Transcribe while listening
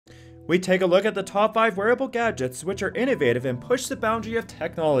we take a look at the top 5 wearable gadgets which are innovative and push the boundary of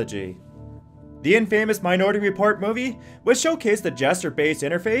technology. The infamous Minority Report movie, which showcased the gesture-based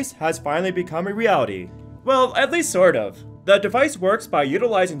interface, has finally become a reality. Well, at least sort of. The device works by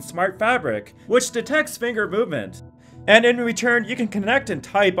utilizing smart fabric, which detects finger movement. And in return, you can connect and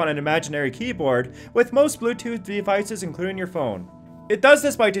type on an imaginary keyboard with most Bluetooth devices, including your phone. It does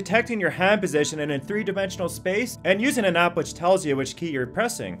this by detecting your hand position in a 3-dimensional space and using an app which tells you which key you're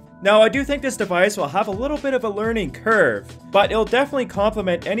pressing. Now, I do think this device will have a little bit of a learning curve, but it'll definitely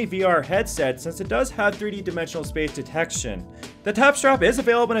complement any VR headset since it does have 3D dimensional space detection. The tap strap is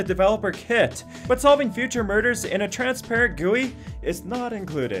available in a developer kit, but solving future murders in a transparent GUI is not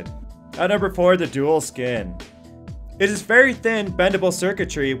included. At number 4, the DuoSkin. It is very thin, bendable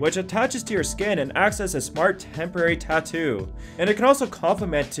circuitry which attaches to your skin and acts as a smart temporary tattoo, and it can also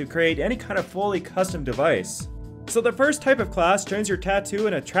complement to create any kind of fully custom device. So the first type of class turns your tattoo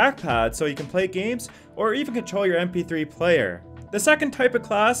in a trackpad so you can play games or even control your MP3 player. The second type of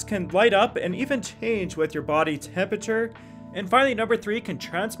class can light up and even change with your body temperature, and finally number 3 can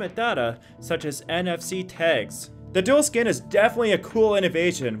transmit data such as NFC tags. The DuoSkin is definitely a cool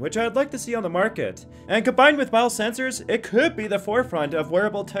innovation, which I'd like to see on the market, and combined with mild sensors, it could be the forefront of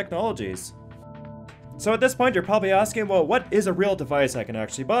wearable technologies. So at this point you're probably asking, well, what is a real device I can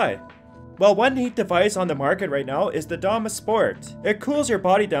actually buy? Well, one neat device on the market right now is the dhamaSport. It cools your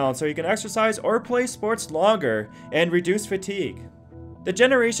body down so you can exercise or play sports longer and reduce fatigue. The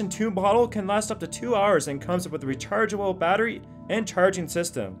Generation 2 model can last up to 2 hours and comes with a rechargeable battery and charging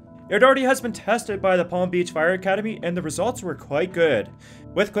system. It already has been tested by the Palm Beach Fire Academy and the results were quite good,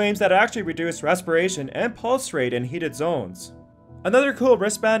 with claims that actually reduce respiration and pulse rate in heated zones. Another cool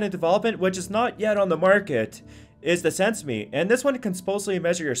wristband in development which is not yet on the market is the SenseMe, and this one can supposedly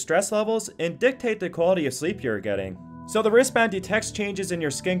measure your stress levels and dictate the quality of sleep you're getting. So the wristband detects changes in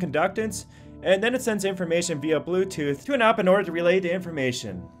your skin conductance, and then it sends information via Bluetooth to an app in order to relay the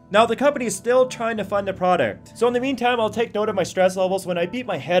information. Now the company is still trying to fund the product, so in the meantime I'll take note of my stress levels when I beat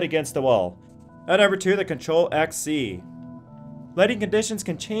my head against the wall. At number 2, the Control XC. Lighting conditions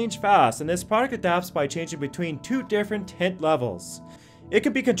can change fast, and this product adapts by changing between 2 different tint levels. It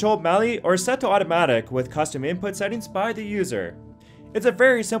can be controlled manually or set to automatic with custom input settings by the user. It's a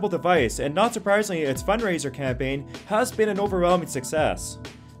very simple device, and not surprisingly its fundraiser campaign has been an overwhelming success.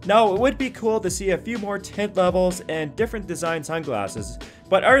 Now, it would be cool to see a few more tint levels and different design sunglasses,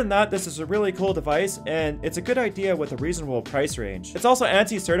 but other than that, this is a really cool device and it's a good idea with a reasonable price range. It's also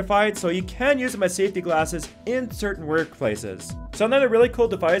ANSI certified, so you can use them as safety glasses in certain workplaces. So another really cool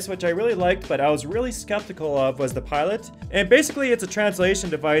device which I really liked but I was really skeptical of was the Pilot, and basically it's a translation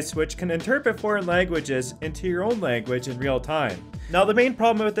device which can interpret foreign languages into your own language in real time. Now the main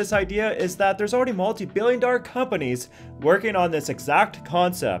problem with this idea is that there's already multi-billion-dollar companies working on this exact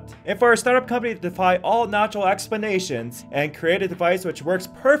concept. And for a startup company to defy all natural explanations and create a device which works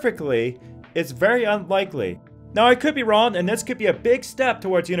perfectly is very unlikely. Now I could be wrong and this could be a big step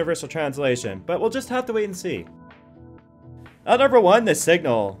towards universal translation, but we'll just have to wait and see. At number 1, the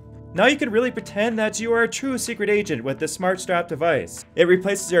Sgnl. Now you can really pretend that you are a true secret agent with this smart strap device. It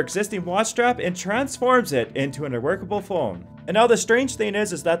replaces your existing watch strap and transforms it into an workable phone. And now the strange thing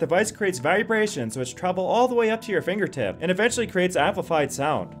is that the device creates vibrations which travel all the way up to your fingertip and eventually creates amplified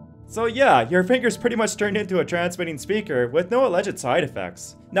sound. So yeah, your fingers pretty much turned into a transmitting speaker with no alleged side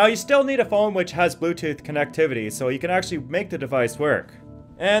effects. Now you still need a phone which has Bluetooth connectivity so you can actually make the device work.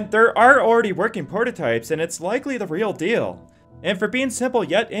 And there are already working prototypes and it's likely the real deal. And for being simple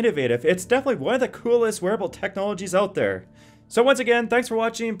yet innovative, it's definitely one of the coolest wearable technologies out there. So once again, thanks for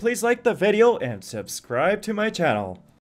watching, please like the video and subscribe to my channel.